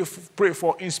you pray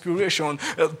for inspiration?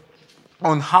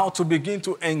 On how to begin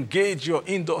to engage your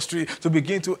industry, to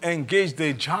begin to engage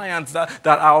the giants that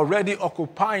are already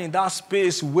occupying that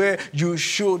space where you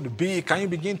should be. Can you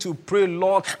begin to pray,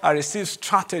 Lord, I receive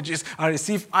strategies, I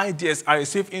receive ideas, I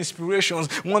receive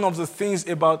inspirations. One of the things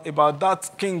about that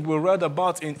king we read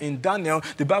about in Daniel,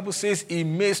 the Bible says he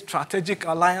made strategic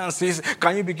alliances.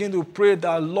 Can you begin to pray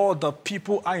that, Lord, the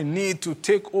people I need to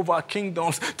take over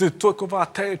kingdoms, to take over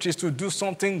territories, to do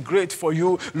something great for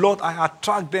you, Lord, I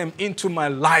attract them into my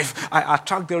life. I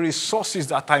attract the resources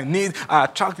that I need. I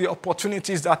attract the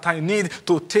opportunities that I need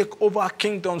to take over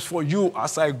kingdoms for you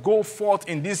as I go forth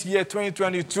in this year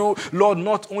 2022. Lord,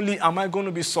 not only am I going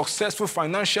to be successful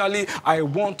financially, I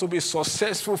want to be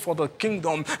successful for the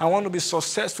kingdom. I want to be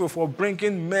successful for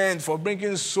bringing men, for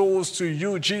bringing souls to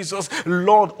you, Jesus.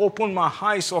 Lord, open my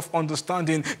eyes of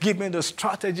understanding. Give me the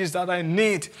strategies that I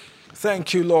need.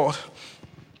 Thank you, Lord.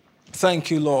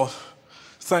 Thank you, Lord.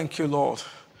 Thank you, Lord.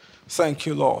 Thank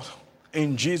you, Lord.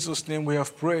 In Jesus' name we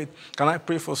have prayed. Can I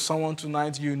pray for someone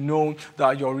tonight? You know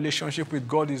that your relationship with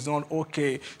God is not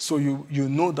okay. So you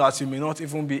know that you may not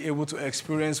even be able to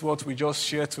experience what we just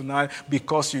shared tonight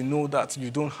because you know that you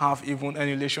don't have even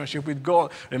any relationship with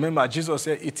God. Remember, Jesus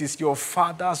said, it is your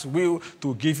Father's will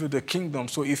to give you the kingdom.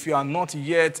 So if you are not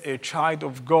yet a child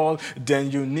of God,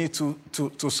 then you need to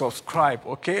subscribe,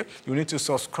 okay? You need to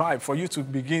subscribe. For you to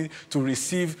begin to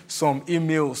receive some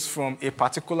emails from a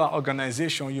particular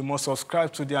organization, you must subscribe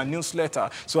to their newsletter.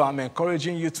 So I'm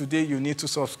encouraging you today, you need to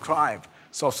subscribe.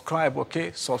 Subscribe,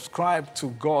 okay? Subscribe to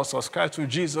God. Subscribe to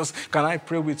Jesus. Can I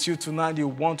pray with you tonight? You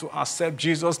want to accept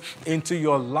Jesus into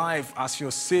your life as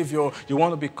your Savior. You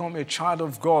want to become a child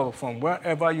of God from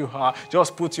wherever you are.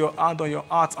 Just put your hand on your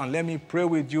heart and let me pray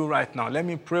with you right now. Let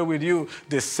me pray with you.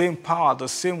 The same power, the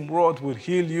same word will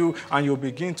heal you and you'll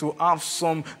begin to have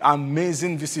some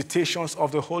amazing visitations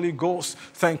of the Holy Ghost.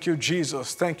 Thank you,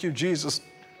 Jesus. Thank you, Jesus.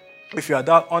 If you are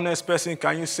that honest person,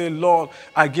 can you say, Lord,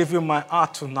 I give you my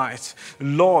heart tonight.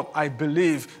 Lord, I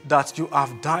believe that you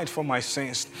have died for my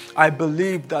sins. I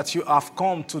believe that you have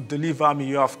come to deliver me.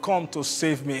 You have come to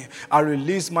save me. I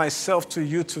release myself to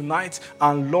you tonight.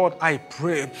 And Lord, I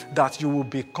pray that you will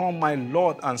become my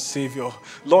Lord and Savior.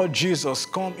 Lord Jesus,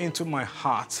 come into my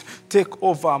heart. Take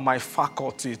over my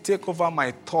faculty. Take over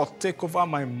my thought. Take over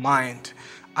my mind.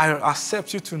 I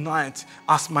accept you tonight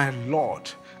as my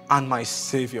Lord and my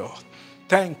Savior.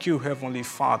 Thank you, Heavenly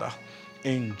Father.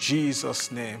 In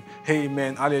Jesus' name,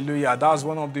 amen. Hallelujah. That's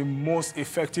one of the most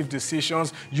effective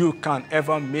decisions you can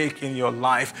ever make in your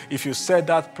life. If you said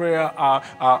that prayer,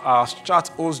 our chat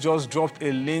host just dropped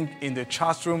a link in the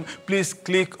chat room. Please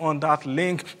click on that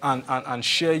link and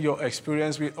share your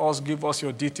experience with us. Give us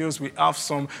your details. We have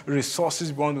some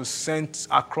resources we want to send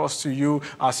across to you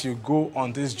as you go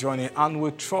on this journey. And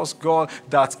we trust God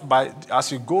that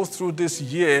as you go through this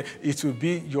year, it will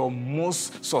be your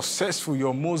most successful,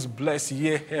 your most blessed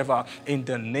year ever in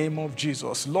the name of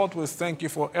Jesus. Lord, we thank you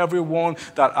for everyone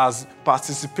that has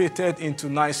participated in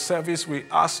tonight's service. We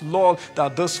ask, Lord,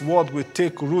 that this word will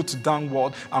take root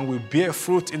downward and will bear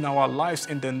fruit in our lives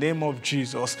in the name of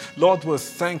Jesus. Lord, we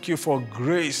thank you for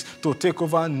grace to take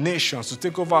over nations, to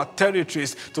take over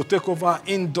territories, to take over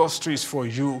industries for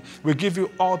you. We give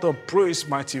you all the praise,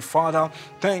 mighty Father.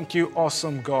 Thank you,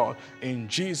 awesome God. In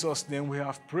Jesus' name we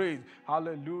have prayed.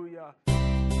 Hallelujah.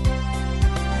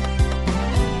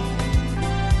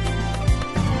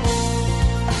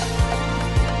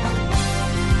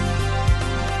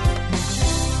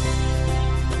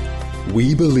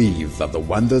 We believe that the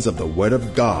wonders of the Word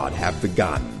of God have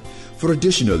begun. For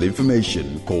additional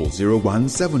information, call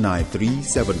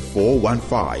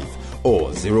 017937415 or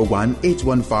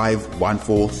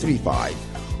 018151435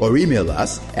 or email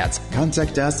us at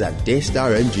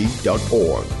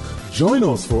contactus@daystarng.org. Join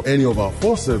us for any of our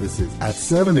 4 services at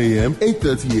 7 a.m.,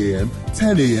 8:30 a.m.,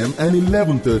 10 a.m. and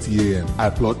 11:30 a.m.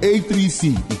 at Plot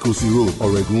A3C, Ikosi Road,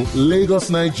 Oregun, Lagos,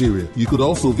 Nigeria. You could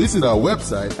also visit our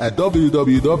website at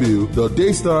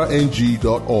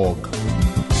www.daystarng.org.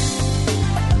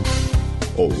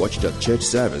 Or watch the church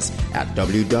service at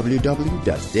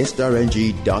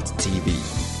www.daystarng.tv.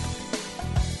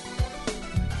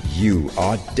 You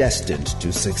are destined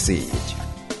to succeed.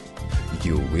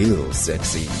 You will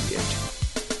succeed.